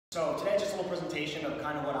So today just a little presentation of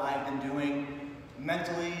kind of what I've been doing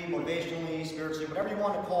mentally, motivationally, spiritually, whatever you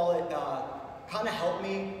want to call it, kind of help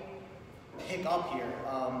me pick up here.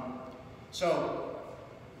 So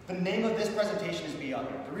the name of this presentation is Be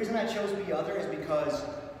Other. The reason I chose Be Other is because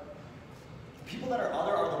people that are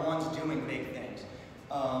other are the ones doing big things.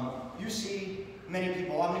 You see many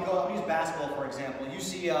people, I'm gonna use basketball for example. You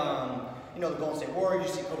see, the Golden State Warriors,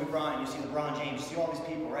 you see Kobe Bryant, you see LeBron James, you see all these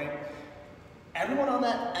people, right? Everyone on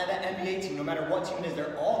that NBA team, no matter what team it is,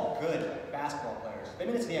 they're all good basketball players. They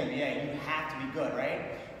mean it's the NBA, you have to be good,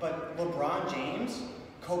 right? But LeBron James,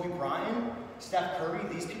 Kobe Bryant, Steph Curry,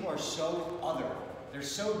 these people are so other. They're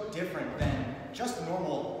so different than just a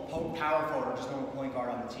normal power forward or just a normal point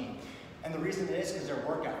guard on the team. And the reason it is because their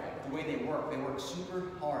work ethic, the way they work super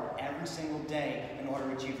hard every single day in order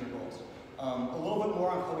to achieve their goals. A little bit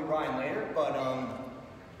more on Kobe Bryant later, but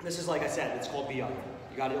this is, like I said, it's called Be Other.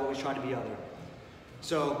 You gotta always try to be other.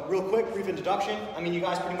 So, real quick, brief introduction. I mean, you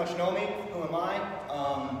guys pretty much know me. Who am I?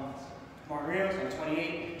 I'm Rios, I'm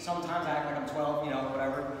 28. Sometimes I act like I'm 12,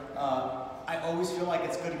 whatever. I always feel like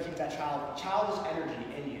it's good to keep that childish energy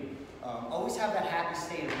in you. Always have that happy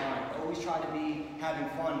state of mind. Always try to be having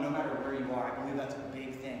fun no matter where you are. I believe that's a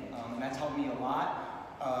big thing. And that's helped me a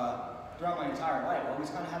lot throughout my entire life. Always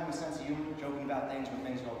kind of having a sense of humor, joking about things when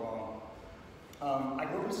things go wrong. I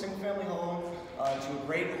grew up in a single family home to a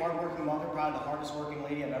great hardworking mother, probably the hardest working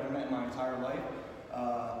lady I've ever met in my entire life.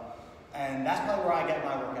 And that's probably where I get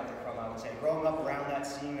my work ethic from, I would say. Growing up around that,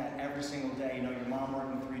 seeing that every single day, your mom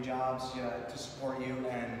working 3 jobs to support you,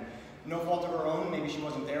 and no fault of her own, maybe she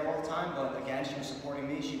wasn't there all the time, but again, she was supporting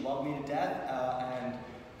me, she loved me to death, and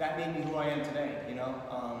that made me who I am today, And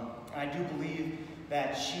I do believe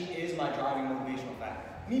that she is my driving motivational factor.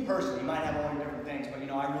 Me personally, you might have all your different things, but I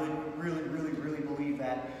really believe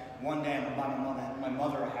that one day I'm going to buy my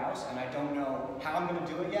mother a house, and I don't know how I'm going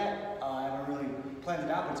to do it yet. I haven't really planned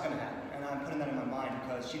it out, but it's going to happen. And I'm putting that in my mind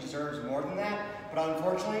because she deserves more than that. But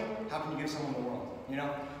unfortunately, how can you give someone the world,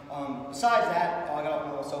 Besides that, I got a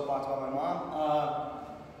little soapbox about my mom.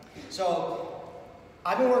 So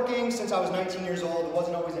I've been working since I was 19 years old. It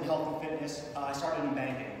wasn't always in health and fitness. I started in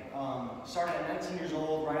banking. Started at 19 years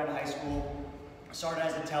old, right out of high school. Started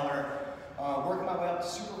as a teller, working my way up to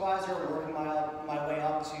supervisor, working my way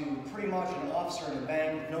up to pretty much an officer in a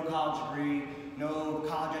bank, no college degree, no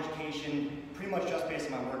college education, pretty much just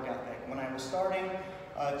based on my work ethic. When I was starting,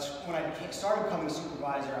 started becoming a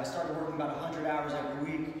supervisor, I started working about 100 hours every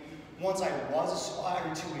week.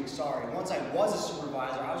 Every 2 weeks, sorry. Once I was a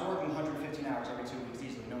supervisor, I was working 115 hours every 2 weeks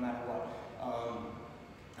easily, no matter what.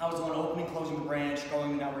 I was the one opening, closing the branch,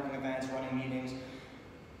 going to networking events, running meetings.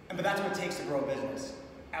 But that's what it takes to grow a business.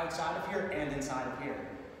 Outside of here and inside of here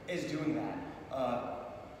is doing that. I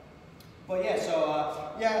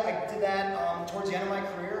did that towards the end of my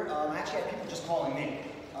career. I actually had people just calling me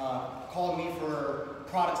for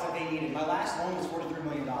products that they needed. My last loan was $43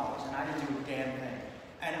 million, and I didn't do a damn thing.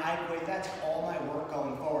 And I equate that to all my work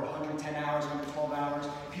going forward, 110 hours, 112 hours,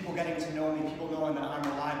 people getting to know me, people knowing that I'm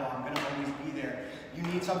reliable, I'm going to always be there. You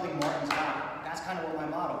need something, Martin's got it. That's kind of what my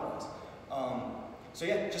motto was.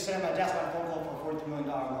 Just sitting at my desk, I got a phone call for a $43 million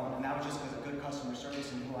loan, and that was just because of good customer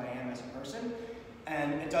service and who I am as a person.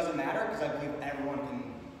 And it doesn't matter, because I believe everyone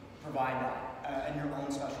can provide that in your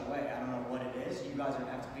own special way. I don't know what it is. You guys are going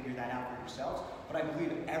to have to figure that out for yourselves. But I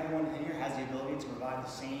believe everyone in here has the ability to provide the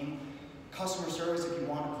same customer service, if you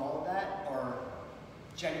want to call it that, or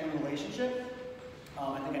genuine relationship.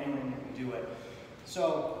 I think anyone in here can do it.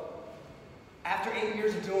 So, after 8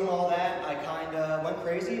 years of doing all that, I kind of went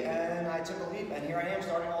crazy and I took a leap, and here I am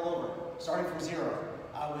starting all over, starting from zero.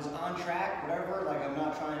 I was on track, I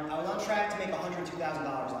was on track to make $102,000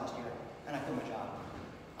 last year, and I quit my job.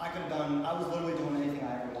 I was literally doing anything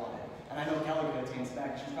I ever wanted. And I know Kelly could attain to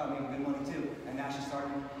that, because she's probably making good money too, and now she's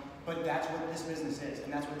starting. But that's what this business is,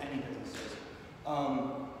 and that's what any business is.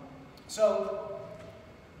 So,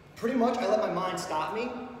 pretty much I let my mind stop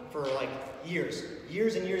me for like years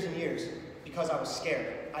and years. Because I was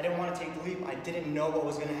scared. I didn't want to take the leap. I didn't know what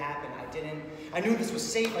was going to happen. I knew this was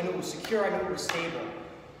safe. I knew it was secure. I knew it was stable.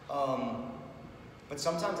 But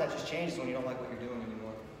sometimes that just changes when you don't like what you're doing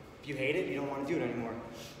anymore. If you hate it, you don't want to do it anymore.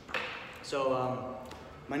 So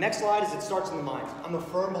my next slide is it starts in the mind. I'm a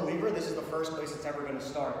firm believer this is the first place it's ever going to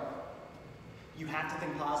start. You have to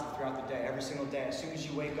think positive throughout the day, every single day, as soon as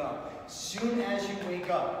you wake up.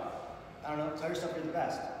 I don't know, tell yourself you're the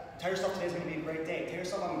best. Tell yourself today's going to be a great day. Tell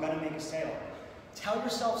yourself I'm going to make a sale. Tell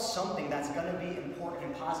yourself something that's going to be important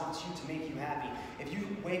and positive to you to make you happy. If you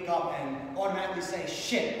wake up and automatically say,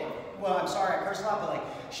 shit, or, well, I'm sorry, I curse a lot, but like,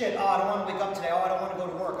 shit, oh, I don't want to wake up today, oh, I don't want to go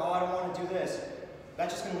to work, oh, I don't want to do this.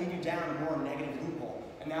 That's just going to lead you down a more negative loophole.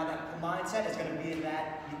 And now mindset is going to be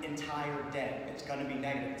that the entire day. It's going to be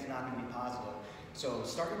negative. It's not going to be positive. So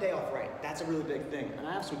start your day off right. That's a really big thing. And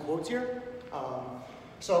I have some quotes here.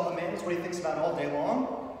 So a man is what he thinks about all day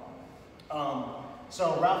long.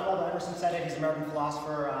 So Ralph Waldo Emerson said it. He's an American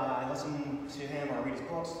philosopher. I listen to him or read his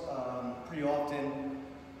books pretty often.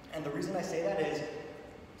 And the reason I say that is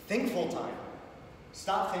think full time.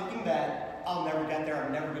 Stop thinking that I'll never get there,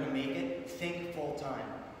 I'm never going to make it. Think full time.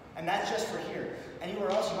 And that's just for here. Anywhere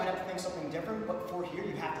else you might have to think something different, but for here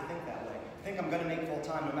you have to think that way. Think I'm going to make full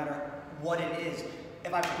time no matter what it is.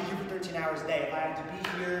 If I have to be here for 13 hours a day, if I have to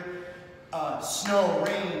be here, snow,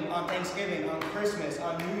 rain, on Thanksgiving, on Christmas,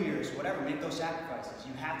 on New Year's, whatever, make those sacrifices.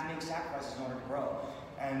 You have to make sacrifices in order to grow.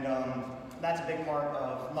 And that's a big part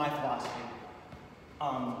of my philosophy.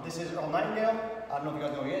 This is Earl Nightingale. I don't know if you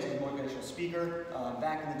guys know who he is. He's a motivational speaker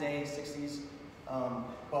back in the day, 60s.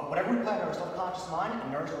 But whatever we plant in our subconscious mind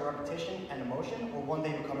and nurture repetition and emotion will one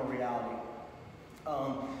day become a reality.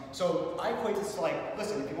 So I equate this to like,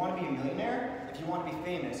 listen, if you want to be a millionaire, if you want to be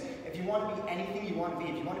famous, if you want to be anything you want to be,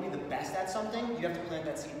 if you want to be the best at something, you have to plant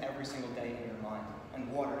that seed every single day in your mind and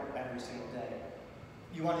water it every single day.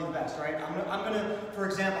 You want to be the best, right? I'm gonna, for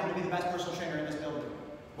example, I'm gonna be the best personal trainer in this building.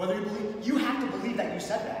 Whether you believe, you have to believe that you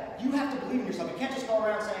said that. You have to believe in yourself. You can't just go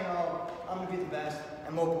around saying, oh, I'm gonna be the best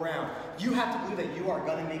and mope around. You have to believe that you are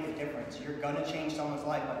gonna make a difference. You're gonna change someone's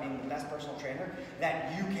life by being the best personal trainer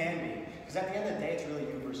that you can be. Because at the end of the day, it's really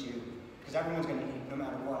you versus you. Because everyone's gonna eat no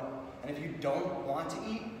matter what. And if you don't want to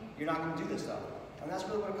eat, you're not gonna do this stuff. And that's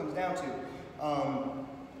really what it comes down to.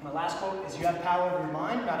 My last quote is, you have power over your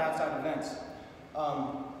mind, not outside events.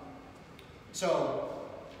 So,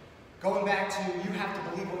 going back to you have to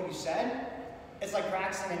believe what you said, it's like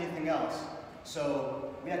practicing anything else.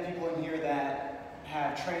 So we have people in here that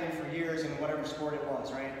have trained for years in whatever sport it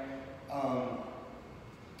was, right?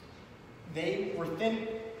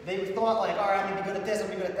 They thought like, all right, I'm gonna be good at this, I'm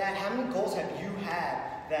gonna be good at that. How many goals have you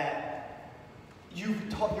had that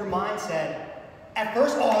your mind said, at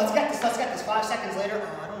first, oh, let's get this. 5 seconds later,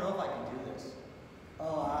 oh, I don't know if I can do this.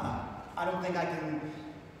 Oh, I don't think I can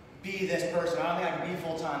be this person. I don't think I can be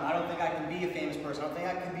full-time. I don't think I can be a famous person. I don't think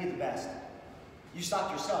I can be the best. You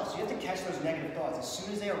stopped yourself. So you have to catch those negative thoughts. As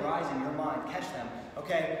soon as they arise in your mind, catch them.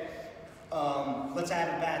 Okay, let's have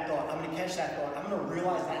a bad thought. I'm going to catch that thought. I'm going to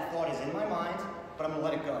realize that thought is in my mind, but I'm going to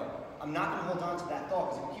let it go. I'm not going to hold on to that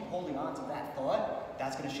thought, because if you keep holding on to that thought,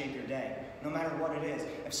 that's going to shape your day, no matter what it is.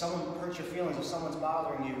 If someone hurts your feelings, if someone's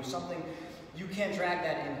bothering you, something, you can't drag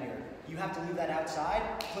that in here. You have to leave that outside,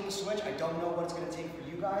 flip a switch. I don't know what it's going to take for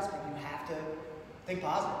you guys, but you have to think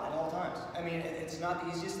positive at all times. I mean, it's not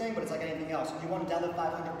the easiest thing, but it's like anything else. If you want to deadlift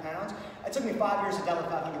 500 pounds, it took me 5 years to deadlift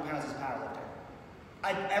 500 pounds as a powerlifter.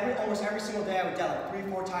 Almost every single day I would deadlift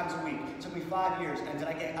 3-4 times a week. It took me 5 years, and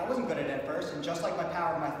I wasn't good at it at first, and just like my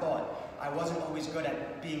power of my thought, I wasn't always good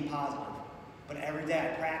at being positive. But every day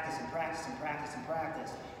I practice and practice and practice and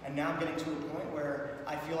practice. And now I'm getting to a point where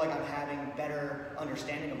I feel like I'm having better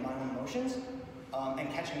understanding of my own emotions and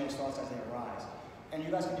catching those thoughts as they arise. And you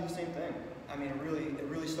guys can do the same thing. I mean, it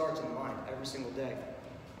really starts in the mind every single day.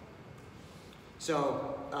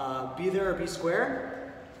 So, be there or be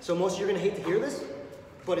square. So most of you are going to hate to hear this,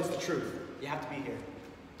 but it's the truth. You have to be here.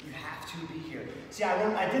 You have to be here. See,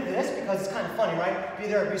 I did this because it's kind of funny, right? Be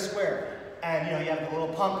there or be square. And you know, you have the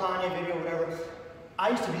little Pump Kanye video, whatever. I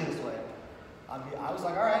used to be this way. I was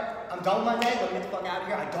like, all right, I'm done with my day. Let me get the fuck out of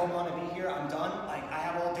here. I don't want to be here. I'm done. Like, I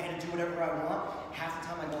have all day to do whatever I want. Half the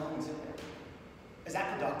time I go home and sit there. Is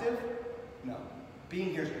that productive? No. Being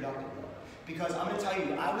here is productive, though. Because I'm going to tell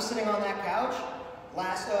you, I was sitting on that couch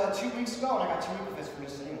last 2 weeks ago, and I got 2 meat fits for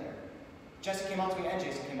just sitting there. Jesse came up to me and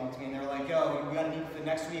Jason came up to me, and they were like, yo, we got a meat fit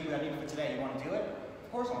next week. We got a meat fit today. You want to do it?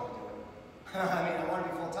 Of course I want to do it. I mean, I want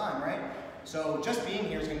to be full time, right? So just being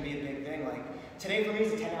here is going to be a big thing. Like, today for me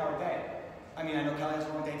is a 10-hour day. I mean, I know Kelly has a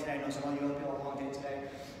long day today. I know some of you other people have a long day today.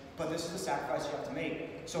 But this is the sacrifice you have to make.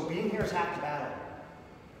 So being here is half the battle.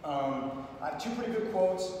 I have 2 pretty good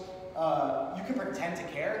quotes. You can pretend to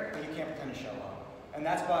care, but you can't pretend to show up. And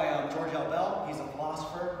that's by George L. Bell. He's a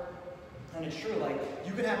philosopher. And it's true, like,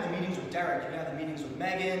 you can have the meetings with Derek, you can have the meetings with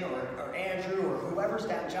Megan, or Andrew, or whoever's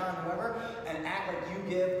down, John, whoever, and act like you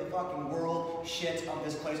give the fucking world shit of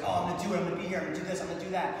this place. Oh, I'm gonna do it, I'm gonna be here, I'm gonna do this, I'm gonna do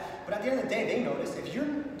that. But at the end of the day, they notice. If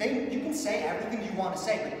you can say everything you want to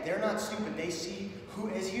say, but they're not stupid. They see who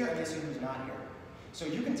is here, and they see who's not here. So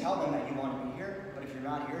you can tell them that you want to be here, but if you're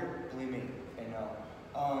not here, believe me, they know.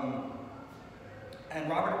 And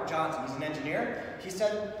Robert Johnson, he's an engineer, he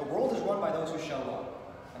said, the world is run by those who show up.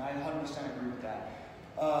 And I 100% agree with that.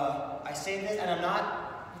 I say this, and I'm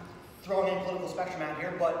not throwing any political spectrum out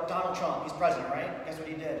here, but Donald Trump, he's president, right? Guess what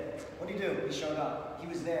he did? What did he do? He showed up. He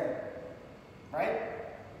was there. right?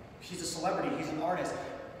 He's a celebrity, he's an artist.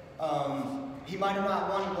 He might have not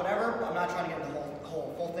won whatever, but I'm not trying to get into the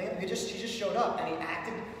whole thing. He just showed up and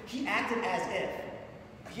he acted as if.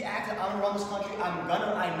 He acted, I'm gonna run this country,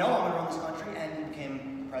 I know I'm gonna run this country, and he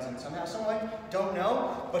became president somehow, some way. Don't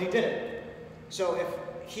know, but he did it. So if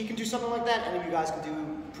he can do something like that, any of you guys can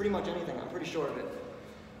do pretty much anything, I'm pretty sure of it.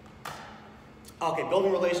 Okay,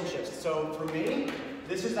 building relationships. So for me,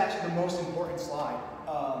 this is actually the most important slide.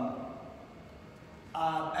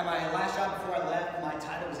 At my last job before I left, my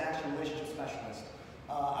title was actually relationship specialist.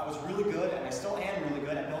 I was really good, and I still am really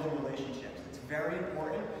good at building relationships. It's very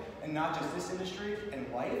important, and not just this industry,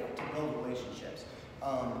 in life, to build relationships.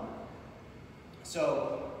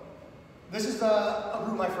 So this is a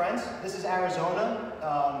group of my friends. This is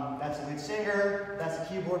Arizona. That's the lead singer, that's the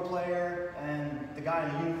keyboard player, and the guy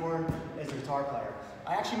in the uniform is the guitar player.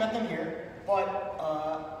 I actually met them here, but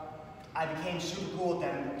I became super cool with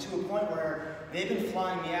them to a point where they've been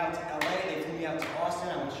flying me out to LA, they flew me out to Austin,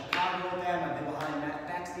 I went to Chicago with them, I've been behind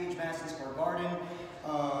backstage, Madison Square Garden.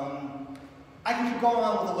 I can keep going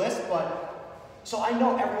on with the list, but, so I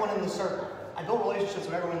know everyone in the circle. I built relationships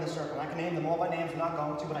with everyone in the circle. I can name them all by names, I'm not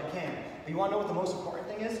going to, but I can. But you wanna know what the most important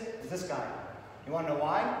thing is? Is this guy. You wanna know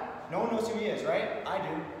why? No one knows who he is, right? I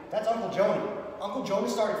do. That's Uncle Jonah. Uncle Jonah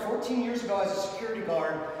started 14 years ago as a security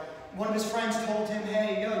guard. One of his friends told him,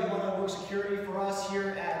 hey, yo, you want to work security for us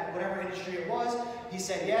here at whatever industry it was? He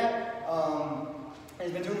said, yeah. And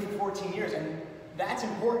he's been doing it for 14 years. And that's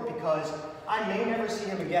important because I may never see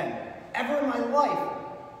him again, ever in my life.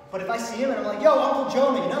 But if I see him and I'm like, yo, Uncle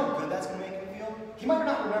Jonah, you know how good that's going to make him feel? He might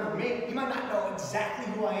not remember me. He might not know exactly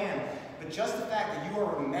who I am. But just the fact that you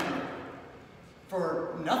are remembered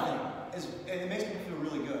for nothing, it makes me feel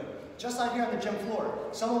really good. Just like here on the gym floor,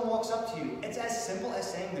 someone walks up to you, it's as simple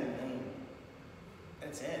as saying their name.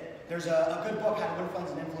 That's it. There's a good book, How to Win Friends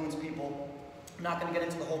and Influence People. I'm not going to get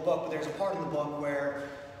into the whole book, but there's a part in the book where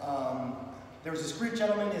there was this Greek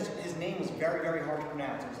gentleman, his name was very, very hard to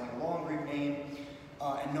pronounce. It was like a long Greek name,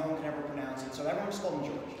 and no one could ever pronounce it, so everyone just called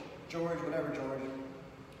him George. George, whatever, George.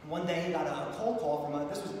 One day he got a cold call from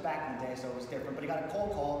this was back in the day, so it was different, but he got a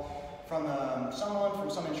cold call from someone from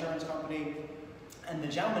some insurance company. And the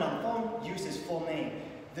gentleman on the phone used his full name.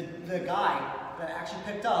 The guy that actually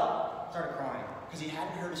picked up started crying because he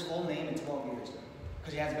hadn't heard his full name in 12 years.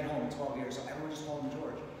 Because he hasn't been home in 12 years, so everyone just called him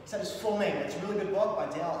George. He said his full name. It's a really good book by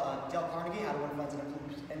Dale Carnegie, How to Win Friends and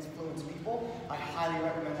Influence People. I highly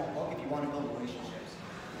recommend that book if you want to build relationships.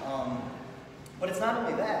 But it's not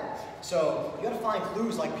only that. So you got to find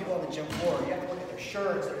clues like people on the gym floor. You have to look at their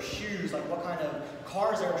shirts, their shoes, like what kind of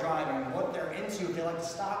cars they're driving, what they're into, if they like the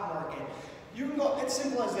stock market. You can go, it's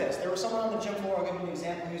simple as this. There was someone on the gym floor, I'll give you an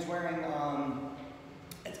example, he was wearing,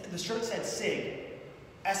 the shirt said SIG,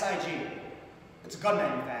 S-I-G. It's a gun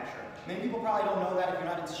manufacturer. Many people probably don't know that if you're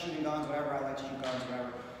not into shooting guns, whatever, I like to shoot guns,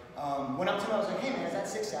 whatever. Went up to him, I was like, hey man, is that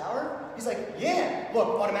 6 Sauer? He's like, yeah,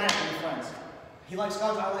 look, automatically we're friends. He likes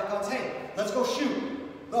guns, I like guns, hey, let's go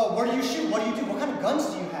shoot. Oh, where do you shoot? What do you do? What kind of guns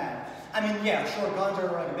do you have? I mean, yeah, sure, guns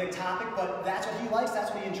are like a big topic, but that's what he likes,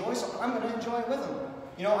 that's what he enjoys, so I'm gonna enjoy it with him.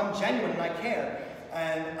 You know, I'm genuine and I care,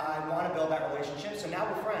 and I want to build that relationship, so now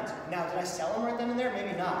we're friends. Now, did I sell him right then and there?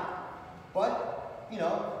 Maybe not. But, you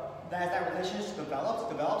know, as that relationship develops,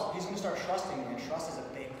 he's going to start trusting me, and trust is a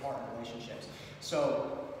big part of relationships.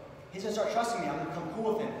 So, he's going to start trusting me, I'm going to become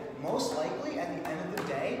cool with him. Most likely, at the end of the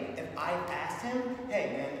day, if I've asked him,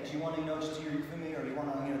 hey man, do you want to, just do your for me, or do you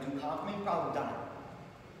want to, do a comp for me? Probably done it.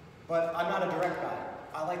 But I'm not a direct guy.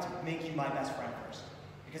 I like to make you my best friend first,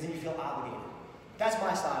 because then you feel obligated. That's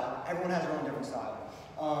my style. Everyone has their own different style.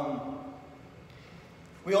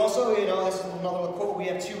 We also, this is another quote, we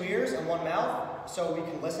have 2 ears and 1 mouth, so we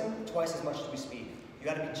can listen twice as much as we speak. You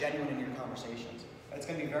got to be genuine in your conversations. It's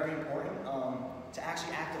going to be very important to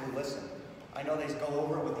actually actively listen. I know they go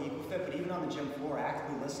over it with the equal fit, but even on the gym floor,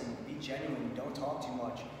 actively listen, be genuine, don't talk too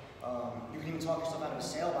much. You can even talk yourself out of a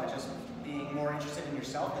sale by just being more interested in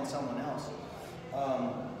yourself than someone else.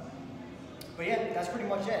 But yeah, that's pretty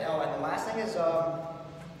much it. Oh, and the last thing is,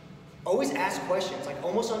 always ask questions, like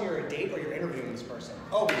almost on your date or you're interviewing this person.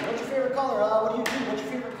 Oh, what's your favorite color? What do you do? What's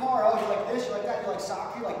your favorite car? Oh, you like this, you like that, you like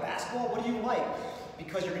soccer, you like basketball? What do you like?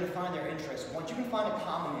 Because you're going to find their interest. Once you can find a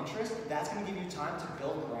common interest, that's going to give you time to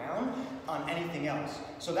build ground on anything else.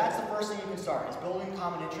 So that's the first thing you can start, is building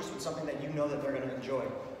common interest with something that you know that they're going to enjoy.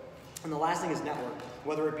 And the last thing is network,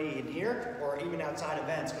 whether it be in here or even outside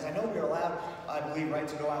events, because I know we're allowed, I believe, right,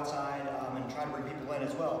 to go outside and try to bring people in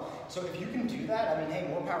as well. So if you can do that, I mean, hey,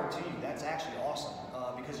 more power to you. That's actually awesome,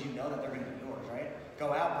 because you know that they're going to be yours, right?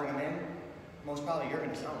 Go out, bring them in. Most probably you're going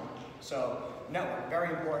to sell them. So network, very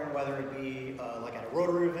important, whether it be like at a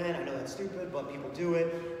Rotary event. I know that's stupid, but people do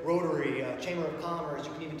it. Rotary, Chamber of Commerce,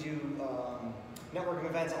 you can even do networking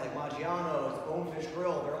events at like Maggiano's, Bonefish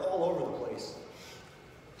Grill, they're all over the place.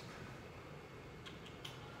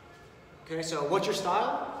 Okay, so what's your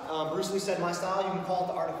style? Bruce Lee said my style, you can call it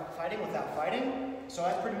the art of fighting without fighting. So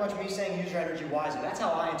that's pretty much me saying use your energy wisely. That's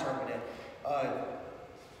how I interpret it.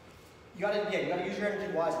 You gotta use your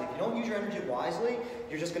energy wisely. If you don't use your energy wisely,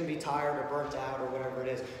 you're just gonna be tired or burnt out or whatever it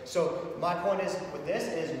is. So my point is with this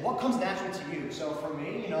is what comes naturally to you. So for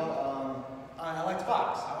me, you know, I like to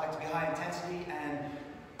box. I like to be high intensity, and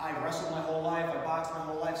I wrestled my whole life. I boxed my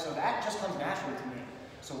whole life, so that just comes naturally to me.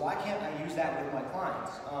 So why can't I use that with my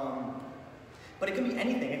clients? But it can be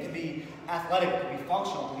anything. It can be athletic, it can be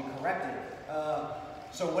functional, it can be corrective.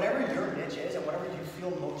 So whatever your niche is and whatever you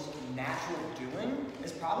feel most natural doing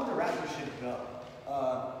is probably the route you should go.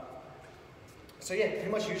 So yeah,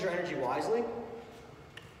 pretty much use your energy wisely.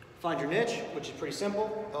 Find your niche, which is pretty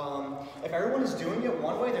simple. If everyone is doing it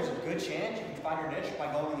one way, there's a good chance you can find your niche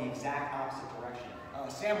by going in the exact opposite direction.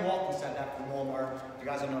 Sam Walton said that from Walmart. If you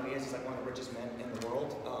guys don't know who he is, he's like one of the richest men in the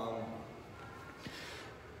world.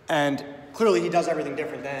 And clearly he does everything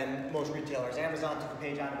different than most retailers. Amazon took a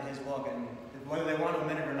page out of his book, and whether they want to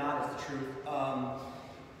admit it or not is the truth.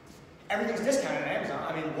 Everything's discounted at Amazon.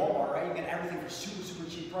 I mean, Walmart, right? You get everything for super, super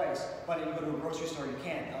cheap price. But if you go to a grocery store, you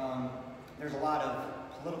can't. There's a lot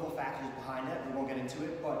of political factors behind it. We won't get into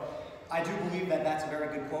it. But I do believe that that's a very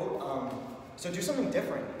good quote. So do something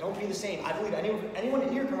different. Don't be the same. I believe anyone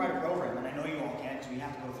in here can write a program, and I know you all can because we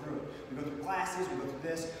have to go through it. We go through classes, we go through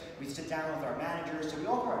this, we sit down with our managers, so we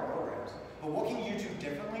all can write programs. But what can you do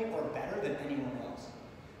differently or better than anyone else?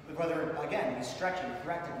 Whether, again, it's stretching,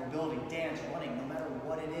 corrective, mobility, dance, running, no matter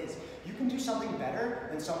what it is, you can do something better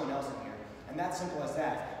than someone else in here. And that's simple as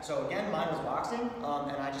that. So again, mine was boxing,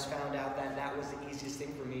 and I just found out that that was the easiest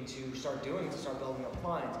thing for me to start doing, to start building up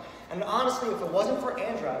clients. And honestly, if it wasn't for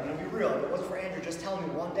Andrew, I'm gonna be real, if it wasn't for Andrew just telling me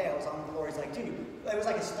one day I was on the floor, he's like, dude, it was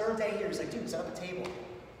like his third day here, he's like, dude, set up a table.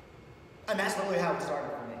 And that's literally how it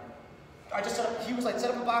started for me. I just set up, he was like,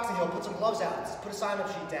 set up a boxing hill, put some gloves out, put a sign-up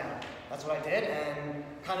sheet down. That's what I did, and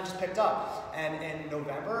kind of just picked up. And in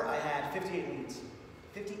November, I had 58 leads.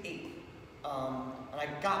 58. And I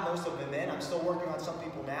got most of them in. I'm still working on some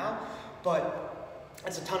people now, but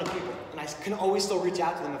it's a ton of people. And I can always still reach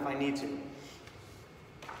out to them if I need to.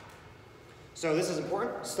 So this is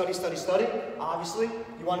important. Study, study, study. Obviously,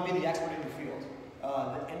 you want to be the expert in your field.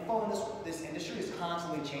 The info in this industry is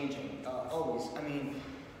constantly changing, always. I mean,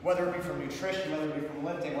 whether it be from nutrition, whether it be from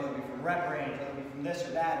lifting, whether it be from rep range, whether it be from this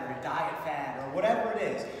or that, or a diet fad, or whatever it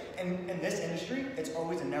is. And in this industry, it's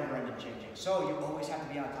always a never-ending changing. So you always have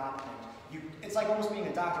to be on top of things. It's like almost being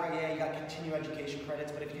a doctor. Yeah, you got continue education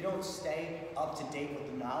credits, but if you don't stay up to date with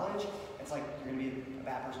the knowledge, it's like you're gonna be a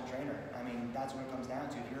bad person trainer. I mean, that's what it comes down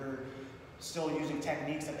to. If you're still using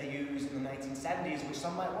techniques that they used in the 1970s, which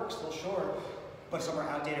some might work still, sure, but some are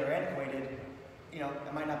outdated or antiquated, you know,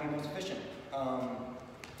 it might not be most efficient.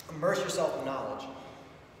 Immerse yourself in knowledge.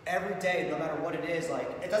 Every day, no matter what it is, like,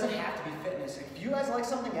 it doesn't have to be fitness. If you guys like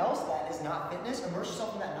something else that is not fitness, immerse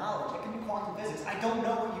yourself in that knowledge. It can be quantum physics. I don't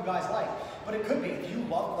know what you guys like, but it could be. If you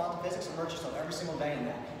love quantum physics, immerse yourself every single day in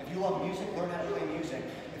that. If you love music, learn how to play music.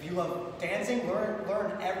 If you love dancing,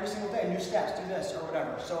 learn every single day, new steps, do this, or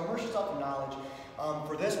whatever. So immerse yourself in knowledge.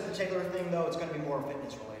 For this particular thing, though, it's going to be more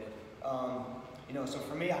fitness related. You know, so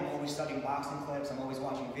for me, I'm always studying boxing clips, I'm always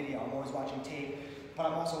watching video, I'm always watching tape, but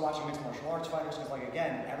I'm also watching mixed martial arts fighters because, like,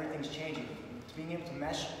 again, everything's changing. Being able to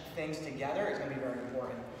mesh things together is going to be very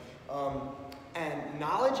important. And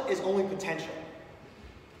knowledge is only potential.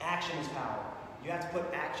 Action is power. You have to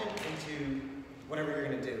put action into whatever you're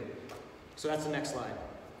going to do. So that's the next slide.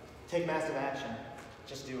 Take massive action.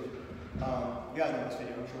 Just do it. You guys know this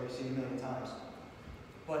video, I'm sure you've seen it a million times.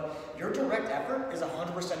 But your direct effort is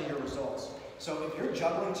 100% of your results. So if you're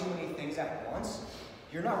juggling too many things at once,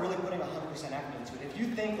 you're not really putting 100% effort into it. If you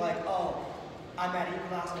think like, oh, I'm at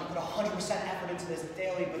Equinox, I'm gonna put 100% effort into this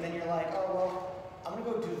daily, but then you're like, oh, well, I'm gonna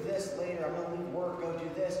go do this later, I'm gonna leave work, go do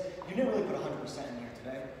this. You didn't really put 100% in here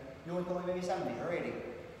today. You only put like maybe 70 or 80.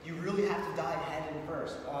 You really have to dive head in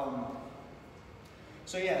first.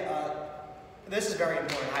 So yeah, this is very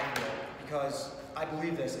important, I feel, because I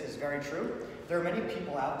believe this is very true. There are many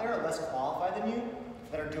people out there less qualified than you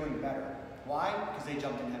that are doing better. Why? Because they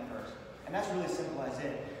jumped in head first. And that's really simple as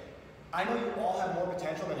it. I know you all have more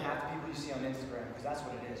potential than half the people you see on Instagram, because that's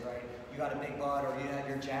what it is, right? You got a big butt, or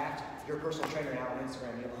you're jacked, you're a personal trainer now on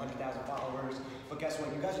Instagram, you have 100,000 followers, but guess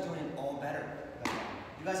what? You guys are doing it all better than them.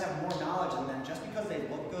 You guys have more knowledge than them. Just because they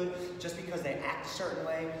look good, just because they act a certain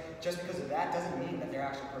way, just because of that doesn't mean that they're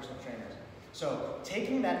actually personal trainers. So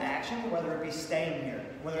taking that action, whether it be staying here,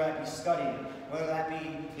 whether that be studying, whether that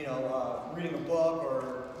be reading a book,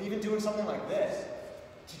 or even doing something like this,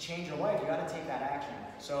 to change your life, you got to take that action.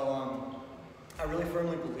 So I really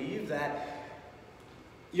firmly believe that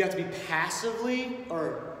you have to be passively,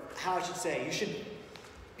 or how I should say, you should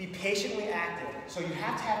be patiently active. So you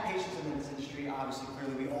have to have patience in this industry. Obviously,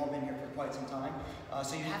 clearly, we've all been here for quite some time.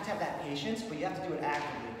 So you have to have that patience, but you have to do it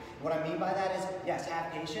actively. What I mean by that is, yes,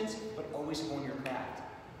 have patience, but always hone your craft.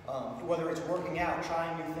 Whether it's working out,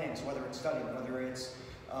 trying new things, whether it's studying, whether it's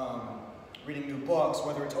reading new books,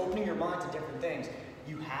 whether it's opening your mind to different things,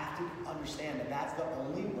 you have to understand that that's the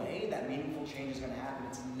only way that meaningful change is going to happen.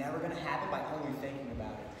 It's never going to happen by only thinking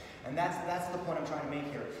about it. And that's the point I'm trying to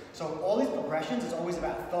make here. So all these progressions is always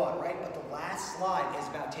about thought, right? But the last slide is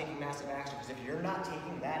about taking massive action. Because if you're not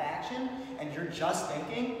taking that action and you're just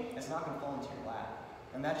thinking, it's not going to fall into your lap.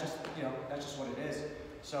 And that's just, that's just what it is.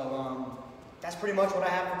 So that's pretty much what I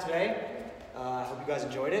have for today. I hope you guys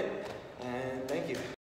enjoyed it. And